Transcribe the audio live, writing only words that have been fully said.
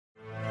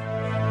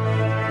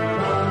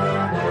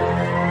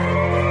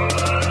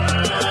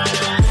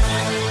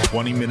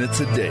20 minutes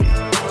a day,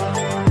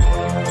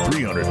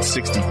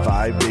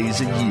 365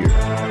 days a year.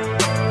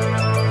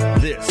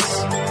 This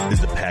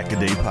is the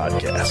Pack-A-Day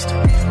Podcast.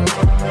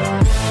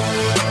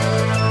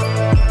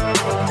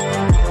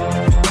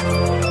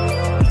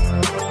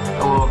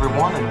 Hello,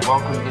 everyone, and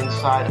welcome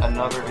inside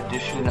another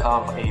edition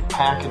of a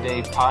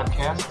Pack-A-Day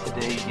Podcast.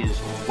 Today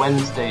is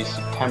Wednesday,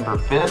 September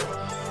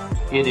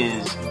 5th. It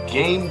is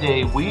game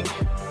day week.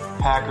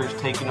 Packers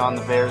taking on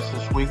the Bears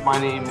this week. My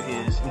name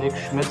is Nick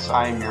Schmitz.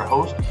 I am your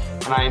host,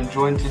 and I am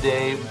joined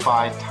today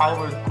by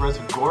Tyler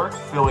Grezagoric,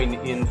 filling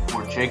in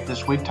for Jake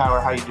this week.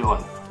 Tyler, how you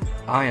doing?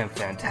 I am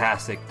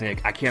fantastic,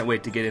 Nick. I can't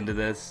wait to get into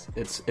this.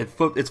 It's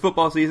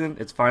football season.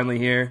 It's finally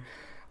here.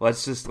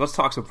 Let's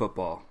talk some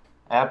football.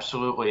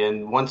 Absolutely,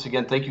 and once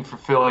again, thank you for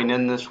filling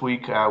in this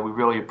week. We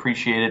really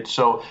appreciate it.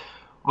 So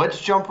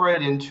let's jump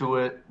right into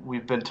it.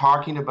 We've been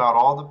talking about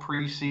all the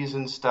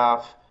preseason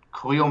stuff.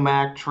 Khalil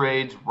Mack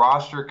trades,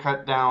 roster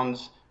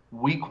cutdowns.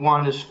 Week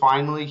 1 is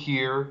finally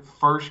here.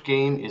 First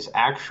game is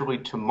actually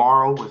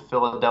tomorrow with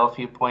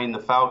Philadelphia playing the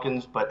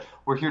Falcons, but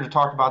we're here to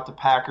talk about the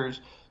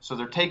Packers. So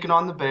they're taking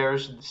on the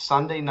Bears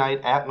Sunday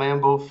night at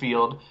Lambeau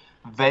Field.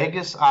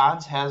 Vegas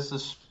odds has the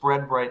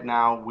spread right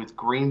now with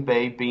Green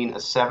Bay being a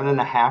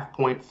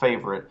 7.5-point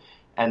favorite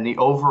and the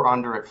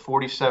over-under at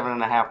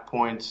 47.5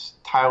 points.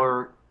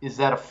 Tyler, is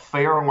that a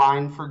fair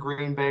line for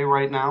Green Bay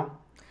right now?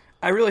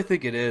 I really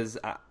think it is.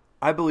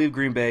 I believe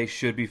Green Bay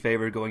should be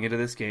favored going into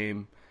this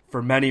game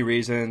for many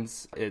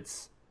reasons.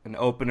 It's an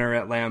opener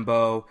at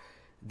Lambeau.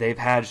 They've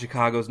had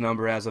Chicago's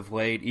number as of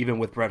late, even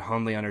with Brett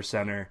Hundley under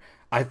center.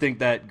 I think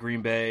that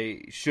Green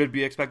Bay should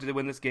be expected to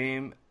win this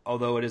game,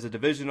 although it is a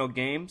divisional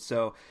game.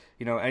 So,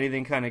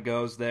 anything kind of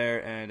goes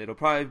there, and it'll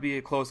probably be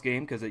a close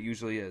game because it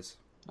usually is.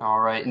 All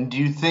right. And do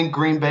you think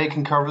Green Bay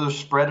can cover the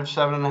spread of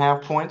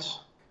 7.5 points?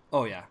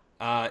 Oh, yeah.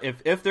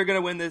 If they're going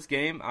to win this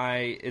game,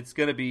 it's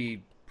going to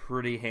be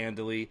pretty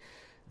handily.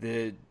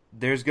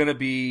 There's going to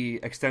be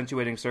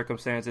extenuating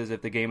circumstances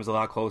if the game is a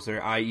lot closer,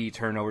 i.e.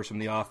 turnovers from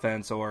the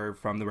offense or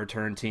from the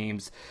return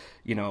teams,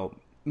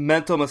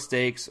 mental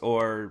mistakes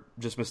or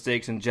just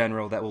mistakes in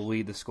general that will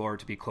lead the score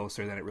to be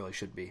closer than it really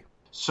should be.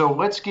 So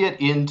let's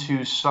get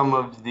into some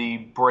of the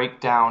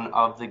breakdown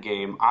of the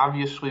game.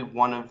 Obviously,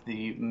 one of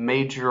the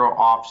major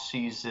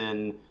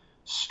off-season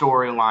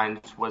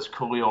storylines was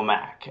Khalil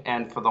Mack.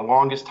 And for the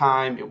longest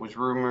time, it was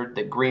rumored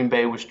that Green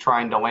Bay was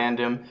trying to land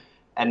him.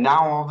 And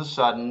now all of a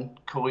sudden,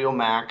 Khalil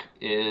Mack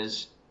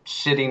is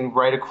sitting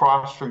right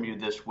across from you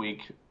this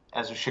week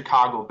as a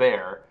Chicago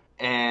Bear.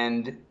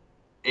 And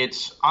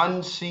it's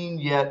unseen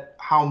yet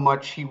how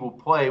much he will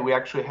play. We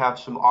actually have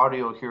some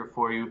audio here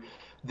for you.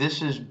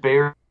 This is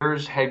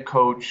Bears head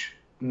coach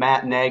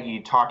Matt Nagy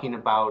talking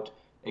about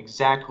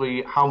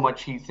exactly how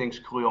much he thinks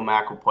Khalil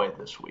Mack will play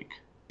this week.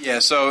 Yeah,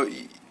 so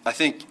I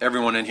think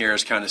everyone in here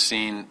has kind of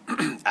seen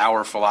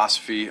our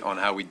philosophy on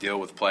how we deal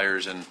with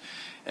players, and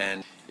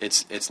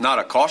it's not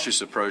a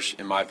cautious approach,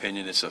 in my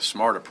opinion. It's a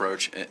smart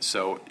approach.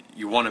 So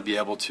you want to be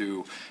able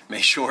to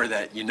make sure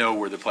that you know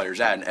where the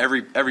player's at, and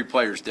every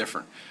player is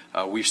different.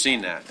 We've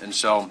seen that, and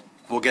so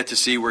we'll get to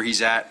see where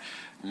he's at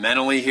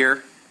mentally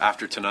here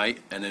after tonight,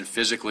 and then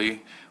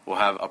physically we'll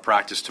have a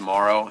practice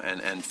tomorrow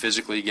and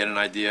physically get an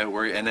idea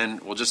where, and then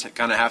we'll just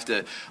kind of have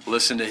to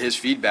listen to his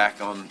feedback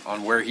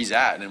on where he's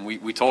at. And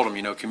we told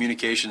him,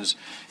 communication's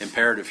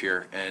imperative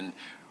here, and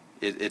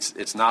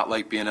it's not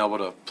like being able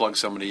to plug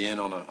somebody in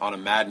on a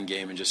Madden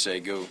game and just say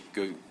go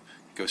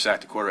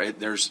sack the quarterback.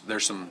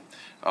 There's some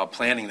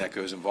planning that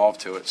goes involved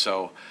to it.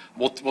 So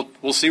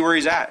we'll see where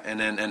he's at,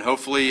 and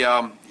hopefully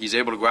he's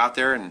able to go out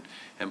there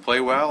and play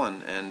well,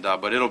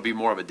 but it'll be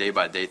more of a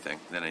day-by-day thing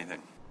than anything.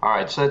 All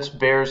right, so that's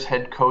Bears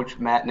head coach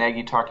Matt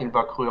Nagy talking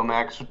about Khalil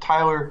Mack. So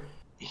Tyler,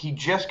 he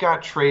just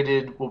got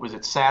traded,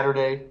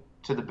 Saturday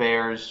to the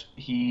Bears.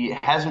 He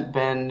hasn't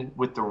been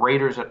with the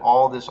Raiders at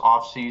all this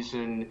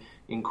offseason,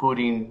 in the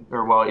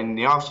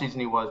offseason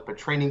he was, but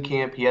training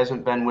camp he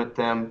hasn't been with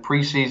them.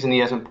 Preseason he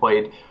hasn't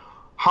played.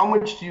 How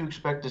much do you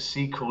expect to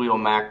see Khalil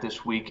Mack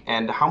this week,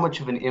 and how much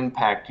of an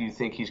impact do you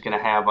think he's going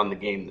to have on the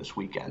game this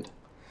weekend?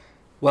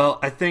 Well,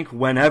 I think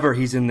whenever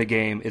he's in the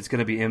game, it's going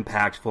to be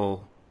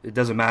impactful. It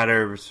doesn't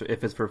matter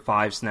if it's for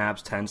 5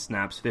 snaps, 10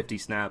 snaps, 50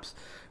 snaps,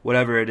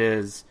 whatever it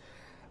is.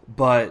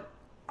 But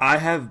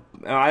I've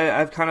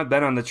kind of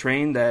been on the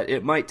train that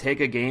it might take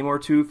a game or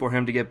two for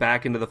him to get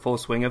back into the full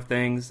swing of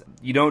things.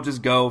 You don't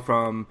just go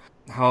from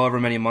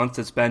however many months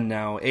it's been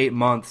now, 8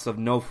 months of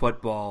no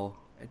football,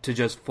 to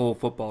just full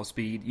football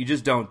speed. You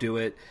just don't do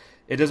it.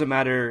 It doesn't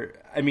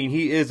matter. I mean,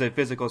 he is a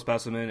physical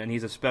specimen, and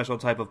he's a special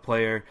type of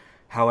player.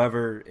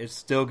 However, it's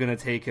still going to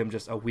take him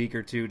just a week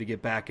or two to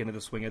get back into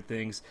the swing of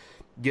things,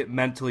 get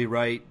mentally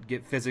right,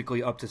 get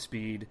physically up to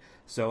speed.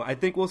 So I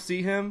think we'll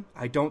see him.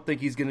 I don't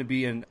think he's going to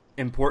be an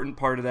important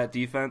part of that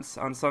defense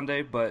on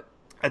Sunday, but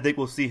I think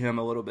we'll see him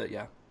a little bit,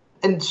 yeah.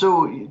 And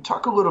so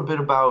talk a little bit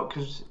about,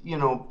 because,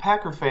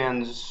 Packer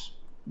fans,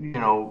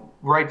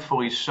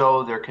 rightfully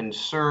so, they're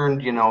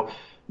concerned,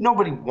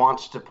 nobody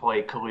wants to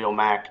play Khalil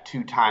Mack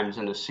 2 times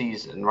in a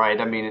season, right?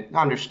 I mean,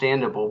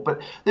 understandable,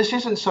 but this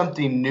isn't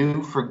something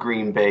new for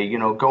Green Bay,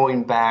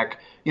 going back,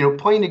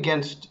 playing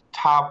against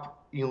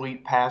top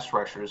elite pass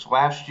rushers.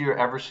 Last year,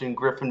 Everson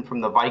Griffin from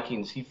the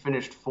Vikings, he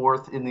finished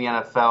 4th in the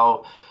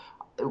NFL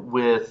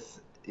with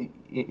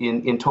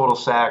in total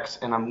sacks,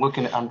 and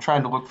I'm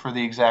trying to look for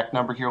the exact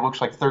number here. It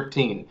looks like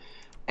 13.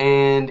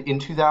 And in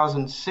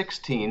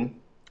 2016,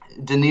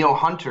 Danielle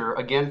Hunter,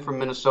 again from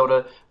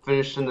Minnesota,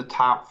 finished in the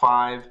top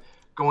 5.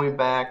 Going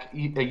back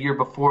a year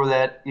before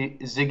that,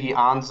 Ziggy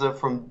Ansah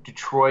from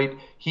Detroit,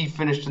 he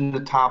finished in the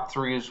top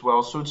 3 as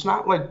well. So it's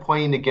not like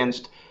playing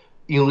against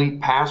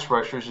elite pass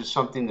rushers is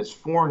something that's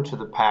foreign to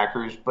the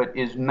Packers. But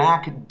is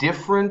Mack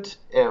different,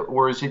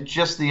 or is it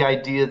just the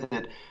idea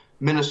that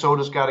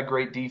Minnesota's got a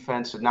great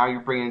defense and now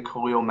you're bringing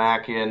Khalil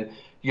Mack in?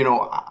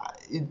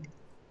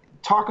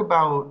 Talk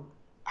about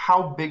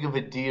how big of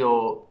a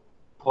deal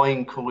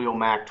playing Khalil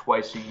Mack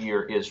twice a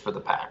year is for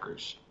the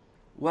Packers.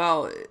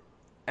 Well,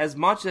 as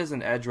much as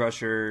an edge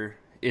rusher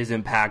is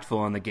impactful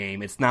on the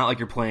game, it's not like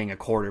you're playing a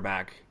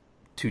quarterback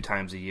 2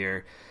 times a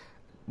year.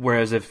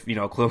 Whereas if,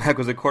 Khalil Mack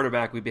was a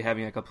quarterback, we'd be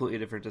having a completely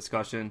different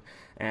discussion,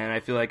 and I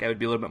feel like I would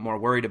be a little bit more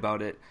worried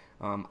about it.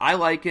 I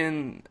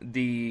liken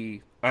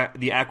the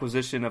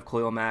acquisition of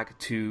Khalil Mack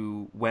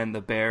to when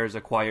the Bears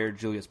acquired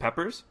Julius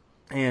Peppers,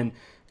 and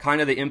kind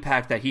of the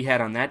impact that he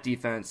had on that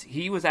defense.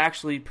 He was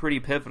actually pretty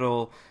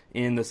pivotal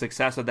in the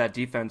success of that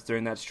defense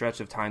during that stretch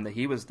of time that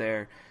he was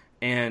there,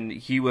 and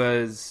he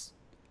was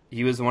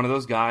one of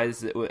those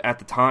guys that, at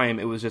the time,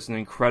 it was just an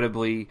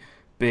incredibly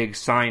big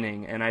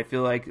signing, and I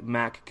feel like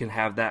Mack can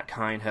have that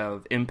kind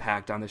of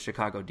impact on the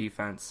Chicago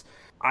defense.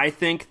 I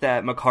think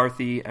that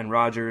McCarthy and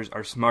Rodgers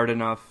are smart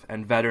enough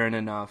and veteran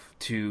enough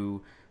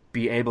to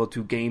be able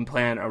to game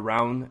plan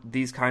around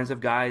these kinds of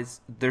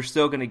guys. They're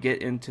still going to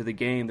get into the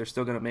game. They're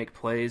still going to make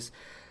plays.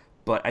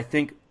 But I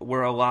think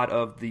where a lot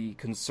of the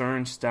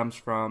concern stems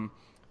from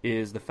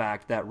is the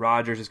fact that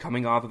Rodgers is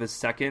coming off of his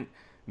 2nd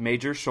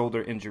major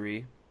shoulder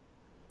injury,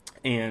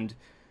 and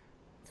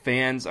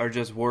fans are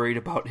just worried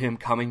about him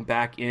coming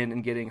back in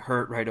and getting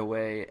hurt right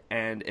away.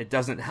 And it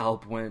doesn't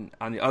help when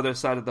on the other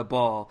side of the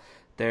ball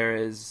there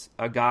is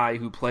a guy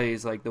who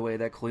plays like the way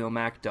that Khalil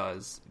Mack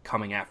does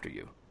coming after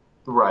you.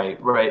 Right.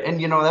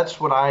 And, that's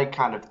what I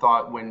kind of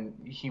thought when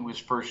he was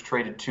first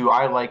traded too.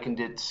 I likened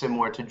it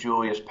similar to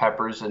Julius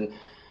Peppers. And,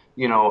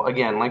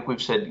 again, like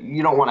we've said,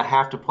 you don't want to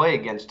have to play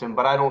against him,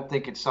 but I don't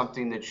think it's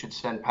something that should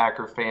send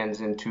Packer fans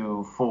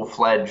into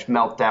full-fledged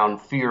meltdown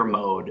fear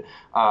mode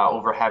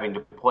over having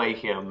to play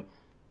him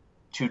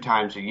 2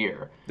 times a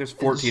year. There's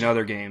 14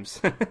 other games.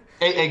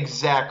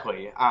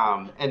 Exactly.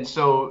 And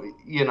so,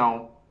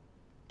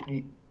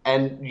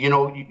 and,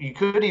 you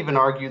could even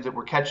argue that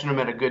we're catching him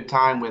at a good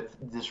time with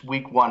this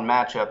week 1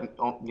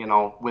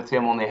 matchup, with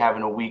him only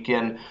having a week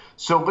in.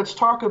 So let's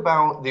talk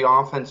about the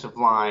offensive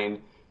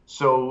line.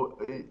 So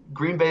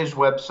Green Bay's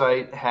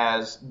website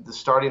has the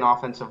starting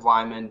offensive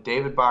linemen,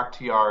 David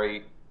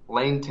Bakhtiari,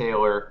 Lane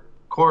Taylor,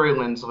 Corey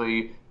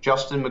Linsley,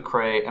 Justin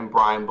McCray, and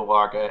Brian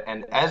Bulaga.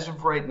 And as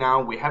of right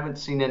now, we haven't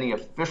seen any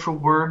official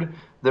word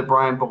that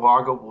Brian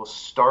Bulaga will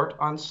start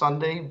on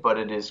Sunday, but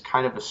it is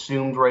kind of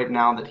assumed right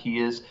now that he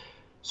is.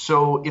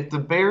 So if the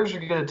Bears are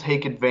going to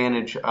take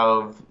advantage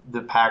of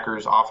the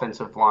Packers'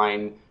 offensive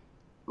line,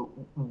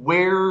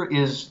 where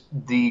is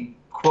the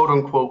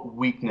quote-unquote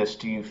weakness,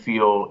 do you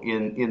feel,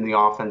 in the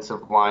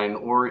offensive line?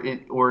 Or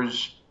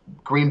is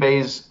Green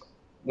Bay's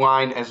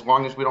line, as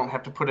long as we don't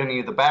have to put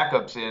any of the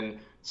backups in,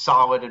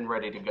 solid and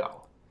ready to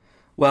go?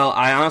 Well,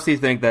 I honestly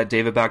think that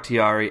David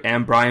Bakhtiari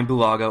and Brian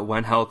Bulaga,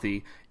 when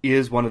healthy,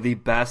 is one of the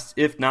best,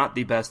 if not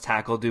the best,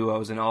 tackle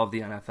duos in all of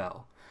the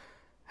NFL.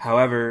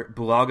 However,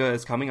 Bulaga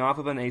is coming off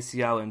of an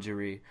ACL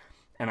injury,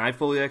 and I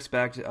fully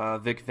expect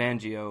Vic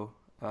Fangio,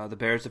 the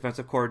Bears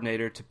defensive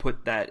coordinator, to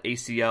put that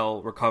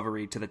ACL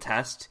recovery to the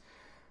test.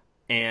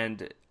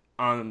 And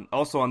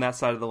also on that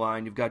side of the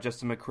line, you've got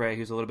Justin McCray,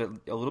 who's a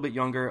little bit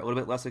younger, a little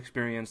bit less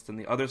experienced than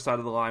the other side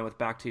of the line with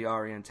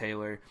Bakhtiari and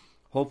Taylor.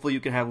 Hopefully you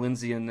can have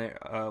Linsley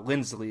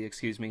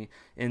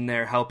in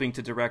there helping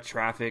to direct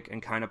traffic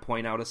and kind of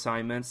point out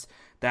assignments.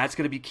 That's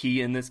going to be key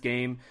in this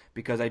game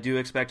because I do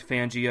expect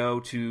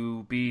Fangio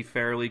to be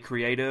fairly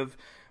creative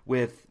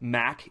with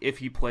Mack if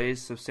he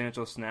plays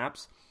substantial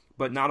snaps.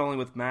 But not only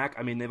with Mack,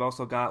 I mean, they've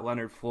also got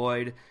Leonard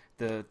Floyd.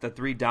 The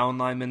 3 down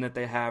linemen that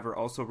they have are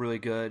also really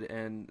good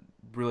and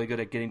really good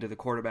at getting to the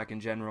quarterback in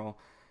general.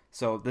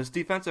 So this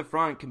defensive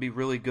front can be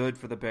really good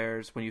for the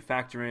Bears when you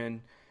factor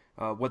in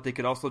what they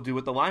could also do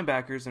with the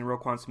linebackers and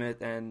Roquan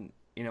Smith and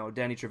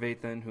Danny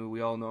Trevathan, who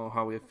we all know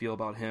how we feel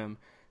about him.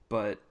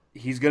 But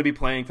he's going to be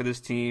playing for this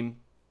team,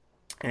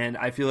 and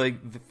I feel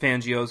like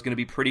Fangio is going to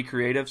be pretty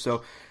creative.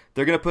 So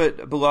they're going to put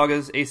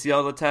Bulaga's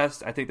ACL to the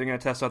test. I think they're going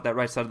to test out that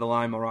right side of the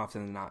line more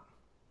often than not.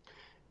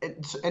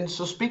 And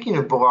so speaking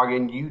of Bulaga,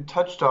 and you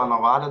touched on a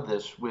lot of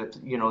this with,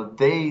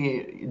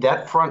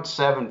 that front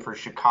 7 for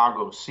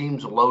Chicago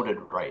seems loaded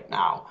right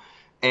now.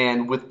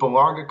 And with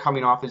Bulaga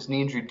coming off his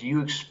knee injury, do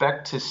you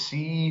expect to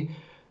see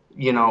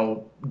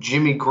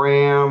Jimmy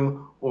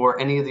Graham or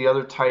any of the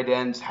other tight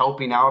ends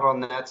helping out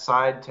on that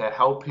side to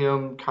help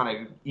him kind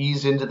of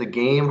ease into the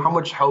game? How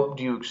much help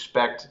do you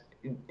expect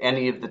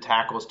any of the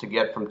tackles to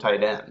get from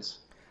tight ends?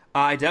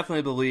 I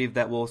definitely believe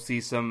that we'll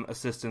see some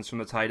assistance from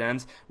the tight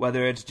ends,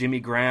 whether it's Jimmy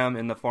Graham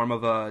in the form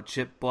of a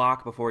chip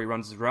block before he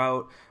runs his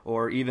route,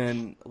 or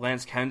even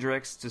Lance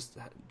Kendricks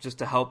just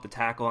to help the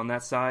tackle on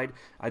that side.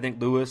 I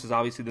think Lewis is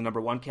obviously the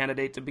number one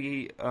candidate to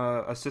be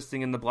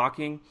assisting in the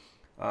blocking.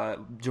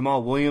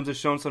 Jamal Williams has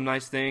shown some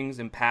nice things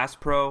in pass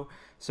pro.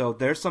 So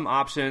there's some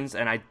options,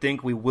 and I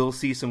think we will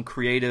see some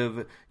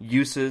creative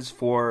uses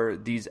for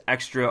these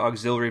extra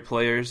auxiliary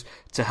players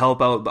to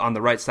help out on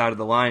the right side of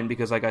the line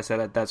because, like I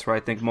said, that's where I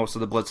think most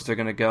of the blitzes are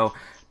going to go.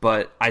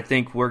 But I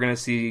think we're going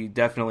to see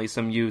definitely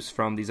some use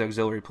from these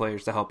auxiliary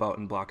players to help out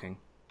in blocking.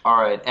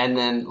 All right, and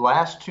then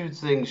last two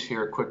things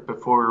here quick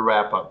before we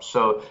wrap up.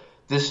 So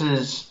this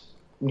is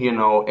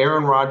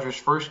Aaron Rodgers'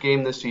 first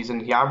game this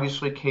season. He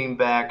obviously came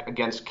back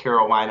against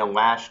Carolina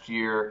last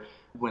year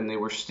when they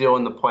were still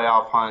in the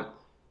playoff hunt.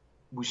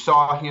 We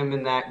saw him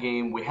in that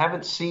game. We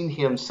haven't seen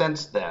him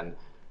since then.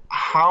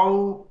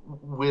 How,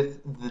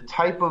 with the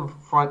type of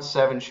front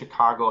seven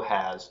Chicago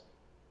has,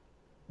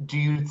 do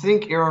you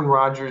think Aaron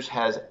Rodgers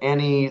has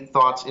any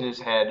thoughts in his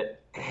head,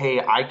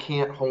 hey, I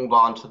can't hold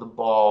on to the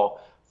ball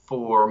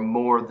for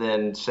more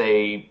than,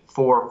 say,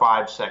 4 or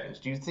 5 seconds?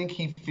 Do you think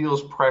he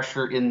feels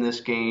pressure in this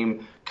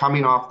game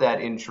coming off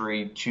that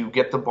injury to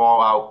get the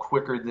ball out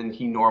quicker than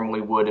he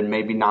normally would and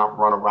maybe not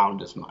run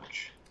around as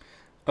much?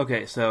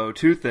 Okay, so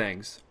 2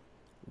 things.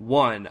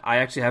 One, I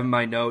actually have in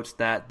my notes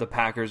that the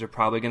Packers are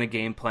probably going to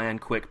game plan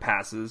quick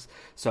passes.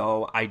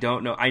 So I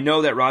don't know. I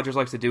know that Rodgers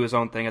likes to do his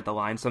own thing at the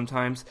line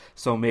sometimes,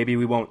 so maybe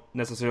we won't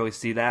necessarily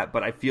see that.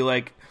 But I feel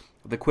like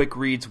the quick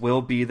reads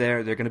will be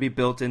there. They're going to be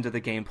built into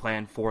the game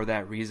plan for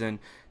that reason.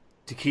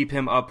 To keep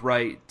him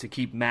upright, to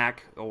keep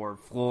Mack or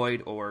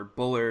Floyd or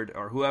Bullard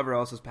or whoever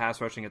else is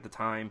pass rushing at the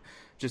time,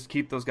 just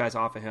keep those guys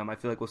off of him. I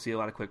feel like we'll see a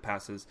lot of quick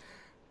passes.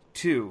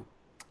 2,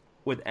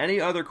 with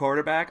any other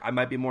quarterback, I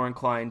might be more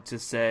inclined to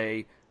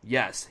say,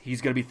 yes,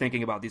 he's going to be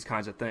thinking about these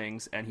kinds of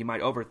things, and he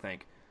might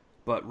overthink.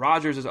 But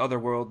Rodgers is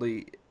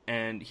otherworldly,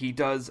 and he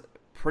does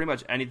pretty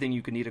much anything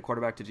you can need a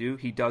quarterback to do.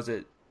 He does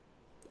it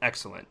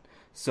excellent.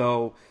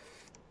 So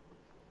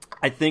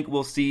I think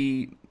we'll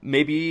see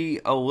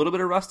maybe a little bit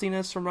of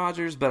rustiness from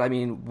Rodgers, but I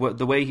mean,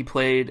 the way he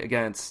played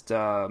against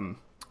I'm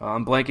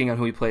blanking on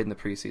who he played in the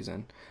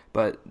preseason.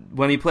 But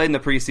when he played in the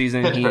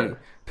preseason,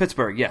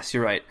 Pittsburgh, yes,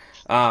 you're right.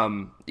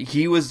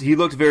 He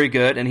looked very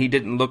good, and he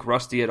didn't look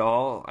rusty at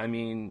all. I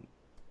mean,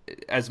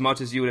 as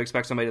much as you would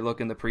expect somebody to look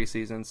in the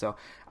preseason. So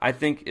I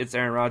think it's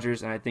Aaron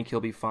Rodgers, and I think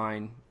he'll be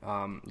fine.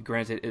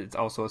 Granted, it's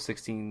also a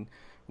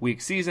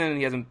 16-week season,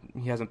 and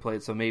he hasn't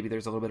played, so maybe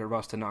there's a little bit of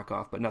rust to knock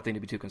off, but nothing to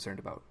be too concerned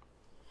about.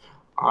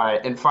 All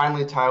right, and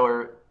finally,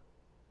 Tyler,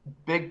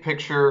 big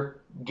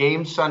picture,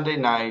 game Sunday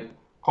night,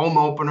 home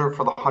opener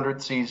for the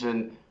 100th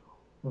season.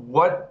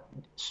 What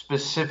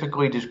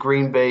specifically does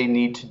Green Bay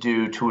need to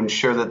do to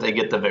ensure that they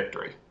get the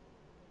victory?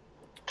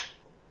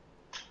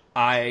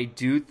 I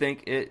do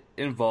think it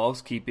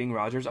involves keeping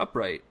Rodgers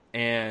upright.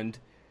 And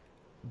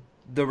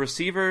the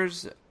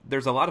receivers,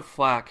 there's a lot of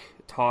flack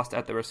tossed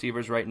at the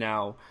receivers right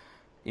now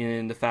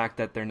in the fact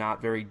that they're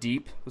not very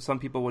deep. Some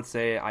people would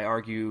say, I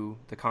argue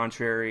the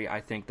contrary.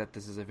 I think that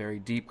this is a very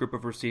deep group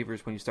of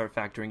receivers when you start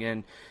factoring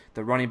in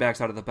the running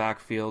backs out of the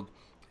backfield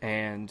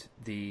and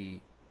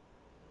the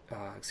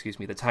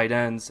tight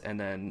ends, and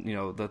then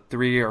the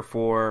 3 or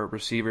 4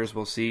 receivers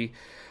we'll see.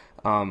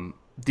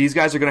 These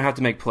guys are going to have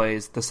to make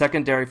plays. The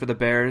secondary for the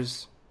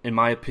Bears, in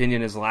my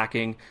opinion, is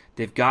lacking.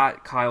 They've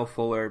got Kyle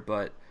Fuller,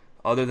 but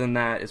other than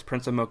that, it's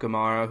Prince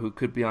Amukamara, who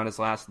could be on his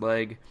last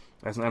leg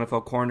as an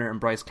NFL corner, and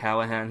Bryce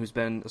Callahan, who's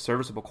been a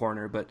serviceable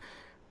corner. But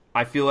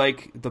I feel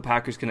like the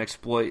Packers can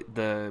exploit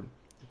the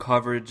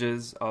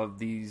coverages of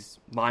these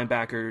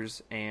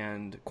linebackers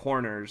and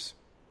corners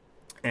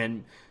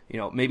and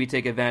maybe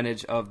take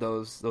advantage of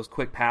those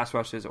quick pass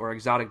rushes or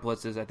exotic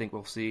blitzes I think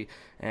we'll see,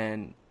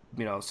 and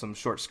some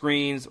short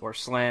screens or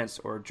slants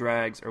or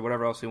drags or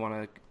whatever else we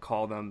want to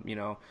call them.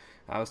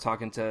 I was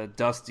talking to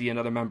Dusty,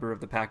 another member of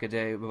the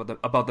Pack-A-Day,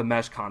 about the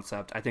mesh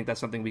concept. I think that's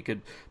something we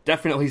could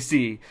definitely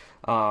see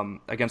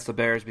against the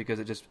Bears because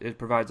it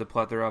provides a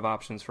plethora of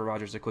options for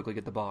Rodgers to quickly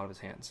get the ball out of his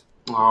hands.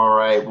 All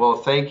right. Well,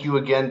 thank you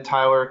again,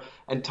 Tyler.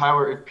 And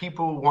Tyler, if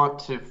people want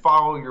to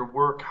follow your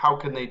work, how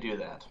can they do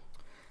that?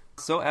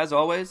 So, as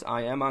always,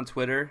 I am on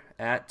Twitter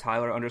at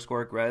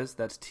Tyler_Grez.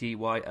 That's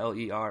TYLER_GREZ.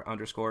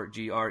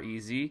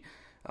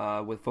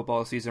 With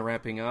football season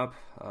ramping up,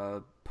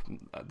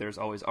 there's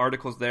always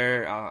articles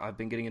there. I've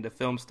been getting into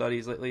film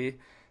studies lately,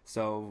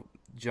 so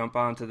jump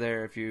onto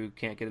there if you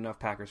can't get enough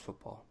Packers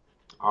football.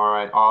 All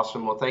right,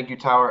 awesome. Well, thank you,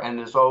 Tyler. And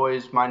as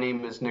always, my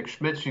name is Nick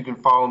Schmitz. You can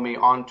follow me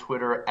on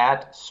Twitter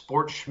at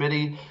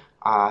SportsSchmitty.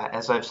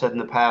 As I've said in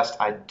the past,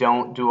 I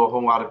don't do a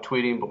whole lot of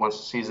tweeting, but once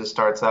the season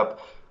starts up,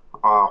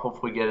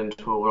 hopefully get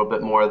into a little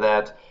bit more of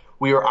that.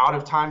 We are out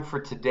of time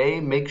for today.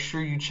 Make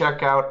sure you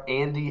check out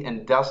Andy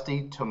and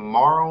Dusty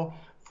tomorrow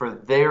for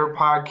their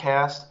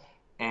podcast.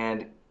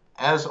 And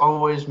As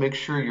always, make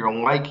sure you're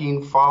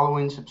liking,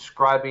 following,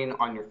 subscribing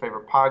on your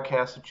favorite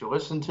podcast that you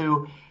listen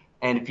to.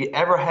 And if you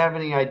ever have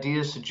any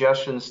ideas,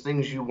 suggestions,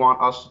 things you want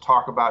us to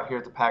talk about here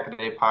at the Pack a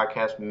Day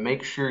podcast,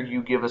 make sure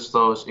you give us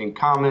those in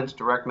comments,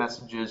 direct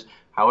messages,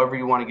 however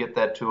you want to get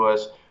that to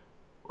us.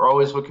 We're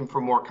always looking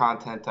for more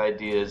content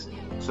ideas.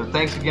 So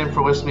thanks again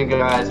for listening,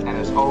 guys. And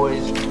as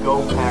always,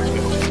 go Pack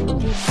Go.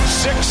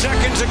 6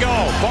 seconds to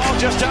go. Ball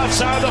just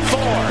outside the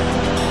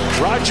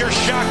 4. Rodgers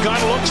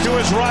shotgun, looks to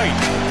his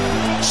right.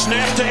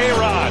 Snap to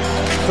A-Rod.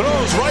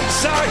 Throws right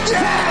side.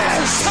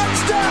 Yes!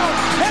 Touchdown!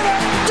 And a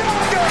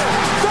dagger!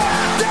 The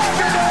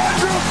dagger to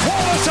Andrew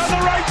Wallace on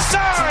the right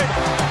side!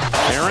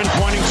 Aaron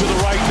pointing to the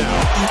right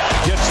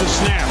now. Gets the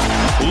snap.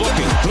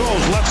 Looking.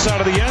 Throws left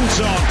side of the end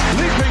zone.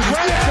 Leaping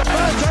right at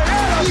Devontae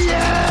Adams.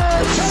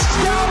 Yes!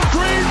 Touchdown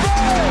Green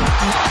Bay!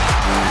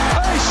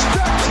 A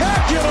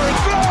spectacular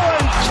throw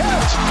and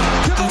catch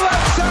to the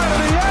left side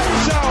of the end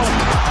zone.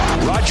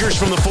 Rodgers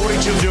from the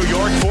 42 of New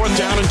York, 4th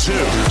down and 2.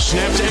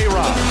 Snap to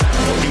A-Rod.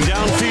 Looking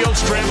downfield,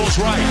 scrambles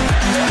right.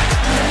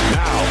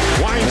 Now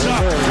winds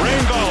up,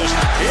 rainbows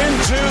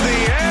into the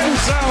end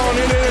zone.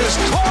 It is